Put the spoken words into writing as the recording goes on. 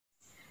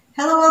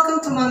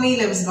Welcome to Mommy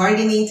Loves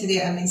Gardening.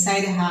 Today I'm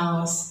inside the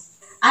house.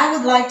 I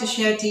would like to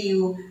share to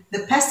you the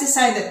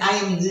pesticide that I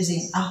am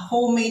using, a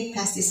homemade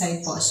pesticide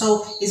po.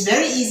 So it's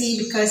very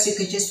easy because you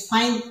could just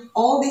find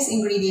all these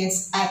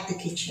ingredients at the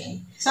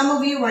kitchen. Some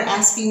of you were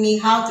asking me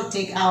how to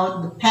take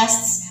out the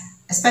pests,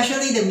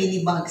 especially the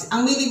mealybugs.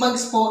 Ang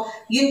mealybugs po,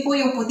 yun po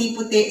yung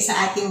puti-puti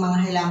sa ating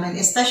mga halaman,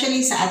 especially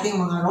sa ating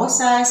mga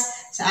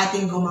rosas, sa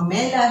ating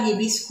gumamela,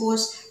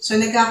 hibiscus. So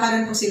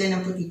nagkakaroon po sila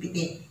ng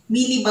puti-puti.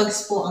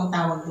 Mealybugs po ang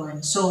tawag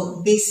doon. So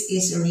this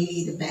is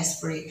really the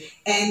best for it.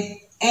 And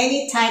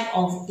any type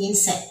of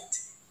insect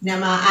na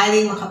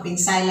maaaring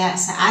makapinsala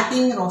sa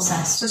ating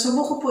rosas. So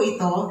subuko po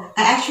ito.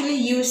 I actually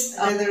used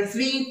other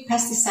 3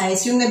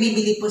 pesticides, yung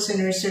nabibili po sa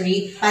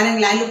nursery.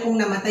 Parang lalo pong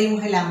namatay yung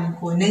halaman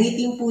ko.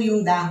 Nangitim po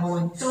yung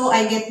dahon. So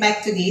I get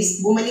back to this.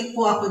 Bumalik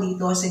po ako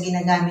dito sa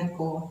ginagamit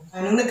ko.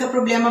 Nung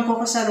nagka-problema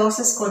po ako sa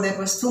rosas ko, that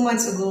was 2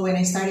 months ago when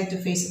I started to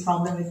face a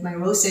problem with my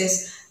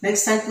roses.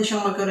 Nag-start po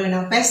siyang magkaroon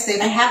ng peste.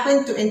 I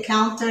happened to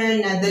encounter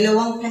na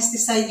 2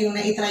 pesticide yung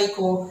na-try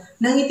ko.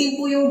 Nangitim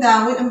po yung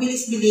dahon, ang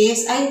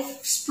bilis-bilis. I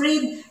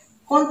sprayed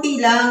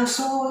konti lang.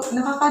 So,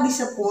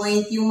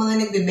 nakaka-disappoint yung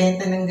mga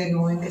nagbebenta ng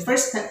ganun. The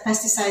first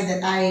pesticide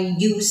that I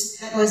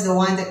used, that was the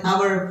one that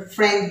our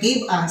friend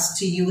gave us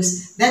to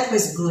use. That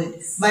was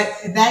good.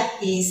 But that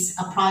is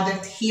a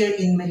product here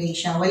in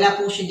Malaysia. Wala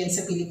po siya dyan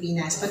sa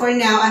Pilipinas. But for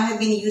now, I have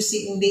been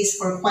using this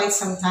for quite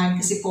some time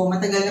kasi po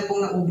matagal na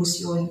pong naubos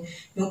yun,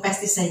 yung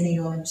pesticide na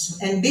yun. So,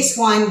 and this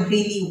one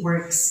really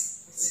works.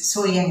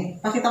 So,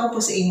 yan. Pakita ko po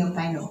sa inyo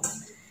paano.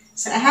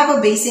 So, I have a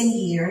basin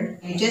here,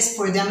 just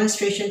for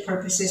demonstration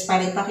purposes,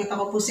 para ipakita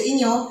ko po sa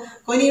inyo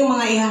kung ano yung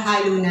mga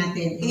ihahalo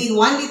natin. You need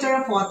 1 liter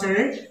of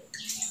water.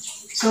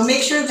 So,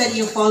 make sure that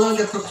you follow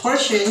the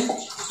proportion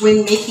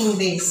when making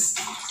this.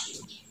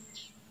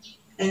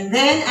 And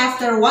then,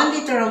 after 1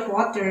 liter of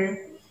water,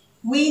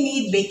 we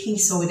need baking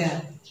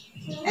soda.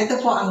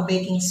 Ito po ang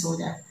baking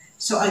soda.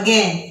 So,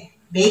 again,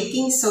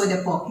 baking soda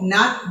po,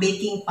 not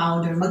baking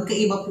powder.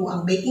 Magkaiba po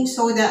ang baking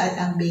soda at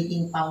ang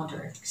baking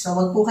powder. So,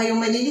 wag po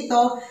kayong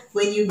malilito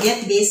when you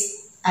get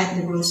this at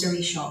the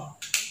grocery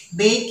shop.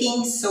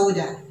 Baking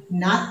soda,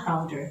 not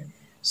powder.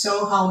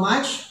 So, how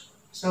much?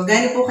 So,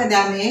 gano'n po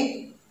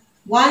kadami?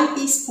 1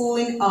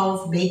 teaspoon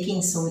of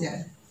baking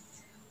soda.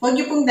 Huwag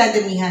niyo pong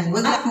dadamihan.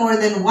 Wag not more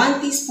than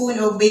 1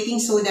 teaspoon of baking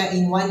soda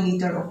in 1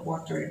 liter of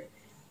water.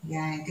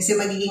 Yan. Kasi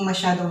magiging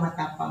masyadong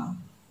matapang.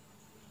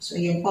 So,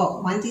 yan po.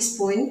 1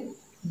 teaspoon.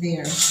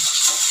 There.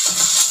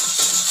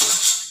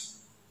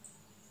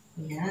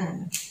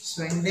 Yan.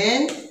 So, and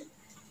then,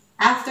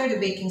 after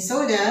the baking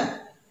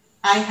soda,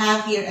 I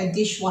have here a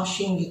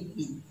dishwashing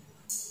liquid.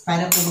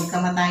 Para po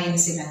magkamatayan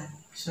sila.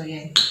 So,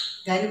 yan.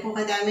 Gano'n po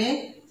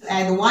kadami?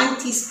 Add 1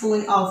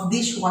 teaspoon of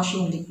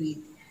dishwashing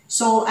liquid.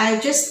 So,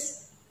 I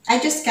just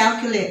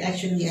calculate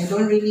actually. I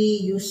don't really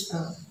use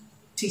a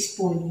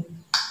teaspoon.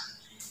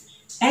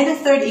 And the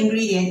third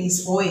ingredient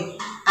is oil.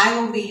 I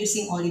will be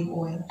using olive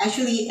oil.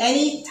 Actually,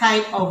 any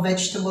type of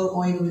vegetable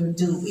oil will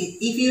do.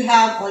 If you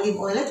have olive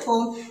oil at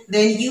home,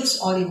 then use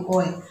olive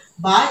oil.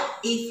 But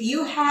if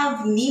you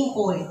have neem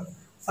oil,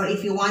 or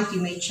if you want, you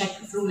may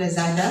check through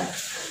Lazada.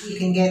 You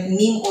can get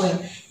neem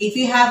oil. If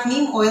you have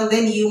neem oil,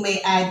 then you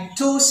may add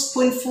 2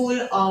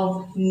 spoonfuls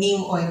of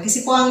neem oil.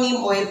 Kasi po ang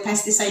neem oil,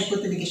 pesticide po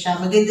talaga siya.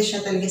 Maganda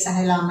siya talaga sa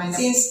halaman.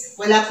 Since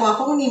wala po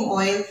akong neem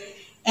oil,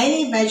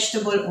 any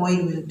vegetable oil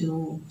will do.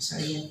 So,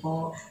 ayan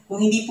po. Kung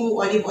hindi po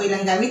olive oil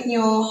ang gamit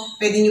nyo,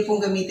 pwede nyo pong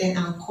gamitin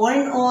ang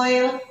corn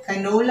oil,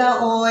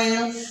 canola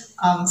oil,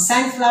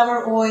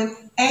 sunflower oil,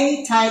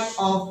 any type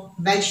of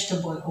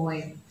vegetable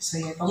oil. So,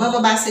 ayan po.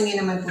 Mababasa nyo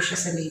naman po siya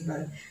sa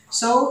label.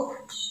 So,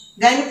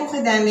 gano'n po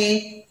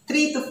kadami?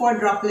 3 to 4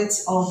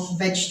 droplets of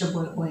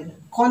vegetable oil.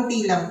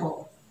 Konti lang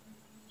po.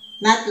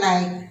 Not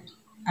like,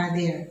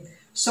 there.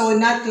 So,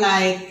 not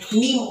like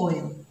neem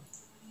oil.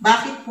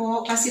 Bakit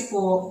po? Kasi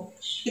po,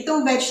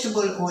 itong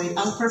vegetable oil,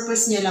 ang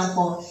purpose niya lang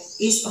po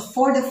is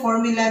for the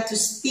formula to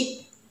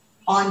stick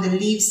on the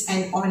leaves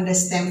and on the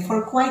stem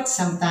for quite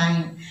some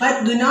time.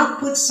 But do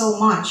not put so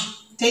much.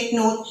 Take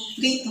note,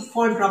 3 to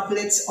 4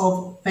 droplets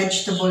of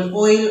vegetable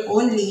oil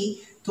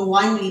only to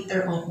 1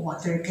 liter of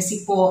water.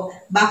 Kasi po,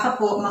 baka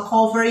po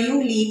makover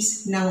yung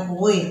leaves ng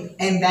oil.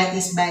 And that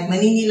is bad.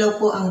 Maninilaw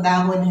po ang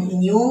dahon ng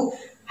inyong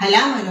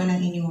halaman o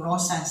ng inyong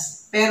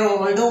rosas.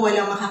 Pero although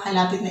walang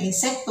makakalapit na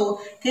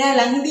insekto, kaya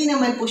lang hindi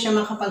naman po siya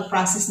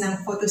makapag-process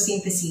ng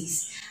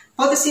photosynthesis.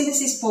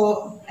 Photosynthesis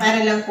po,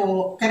 para lang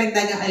po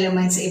karagdagang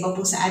alaman sa iba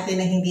po sa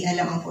atin na hindi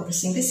alam ang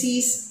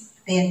photosynthesis.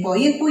 Ayan po,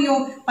 yun po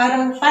yung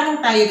parang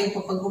tayo din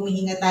po pag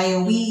humihinga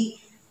tayo, we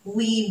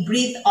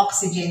breathe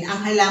oxygen.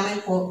 Ang halaman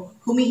po,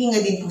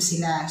 humihinga din po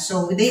sila.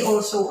 So they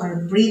also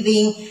are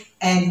breathing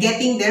and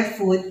getting their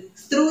food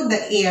through the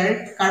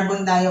air.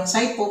 Carbon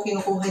dioxide po,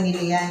 kinukuha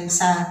nila yan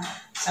sa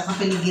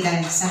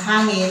kapaligiran, sa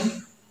hangin.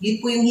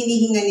 Yun po yung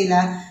hinihinga nila,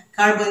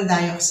 carbon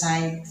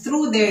dioxide,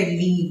 through their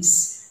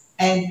leaves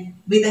and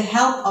with the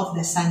help of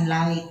the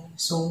sunlight.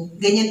 So,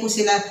 ganyan po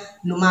sila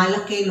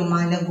lumalaki,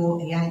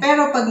 lumalago, ayan.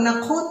 Pero pag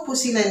na-coat po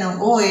sila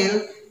ng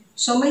oil,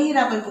 so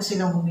mahirapan po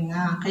silang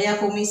huminga. Kaya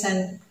po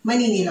minsan,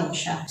 maninilaw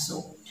siya.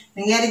 So,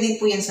 nangyari din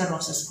po yan sa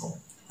rosas ko.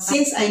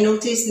 Since I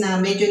noticed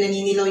na medyo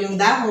naninilaw yung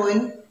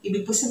dahon,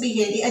 ibig po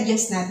sabihin,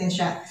 i-adjust natin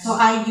siya. So,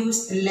 I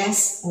used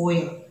less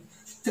oil.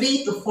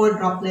 3 to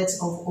 4 droplets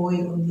of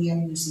oil only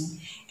I'm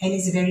using. And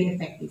it's very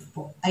effective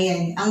po.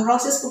 Ayan, ang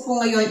rosas ko po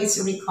ngayon is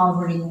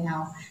recovering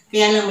now.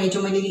 Kaya lang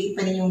medyo maliliit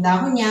pa rin yung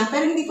dahon niya,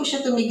 pero hindi po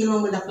siya tumigil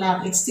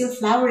mamulaklak. It's still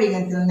flowering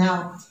until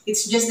now.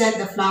 It's just that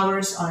the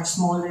flowers are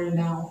smaller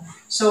now.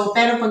 So,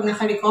 pero pag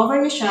naka-recover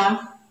na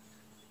siya,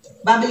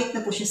 babalik na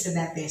po siya sa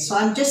dati. So,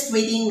 I'm just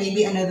waiting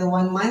maybe another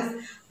 1 month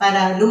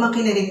para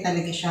lumaki na rin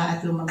talaga siya at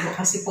lumago.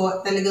 Kasi po,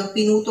 talagang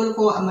pinutol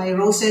ko ang my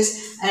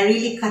roses. I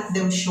really cut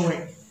them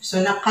short. So,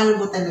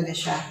 nakalbo talaga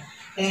siya.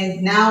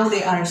 And now,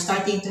 they are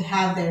starting to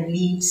have their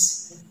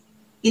leaves.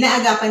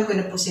 Inaagapan ko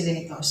na po sila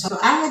nito.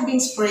 So, I have been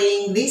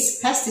spraying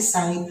this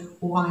pesticide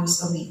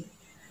once a week.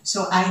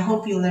 So, I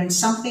hope you learned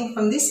something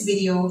from this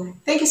video.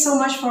 Thank you so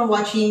much for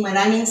watching.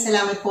 Maraming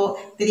salamat po.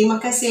 Terima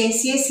kasih.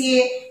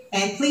 Siye.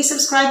 And please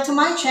subscribe to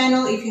my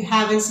channel if you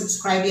haven't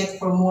subscribed yet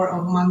for more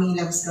of Mommy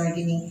Loves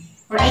Gardening.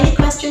 For any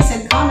questions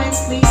and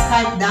comments, please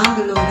type down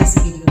below this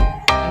video.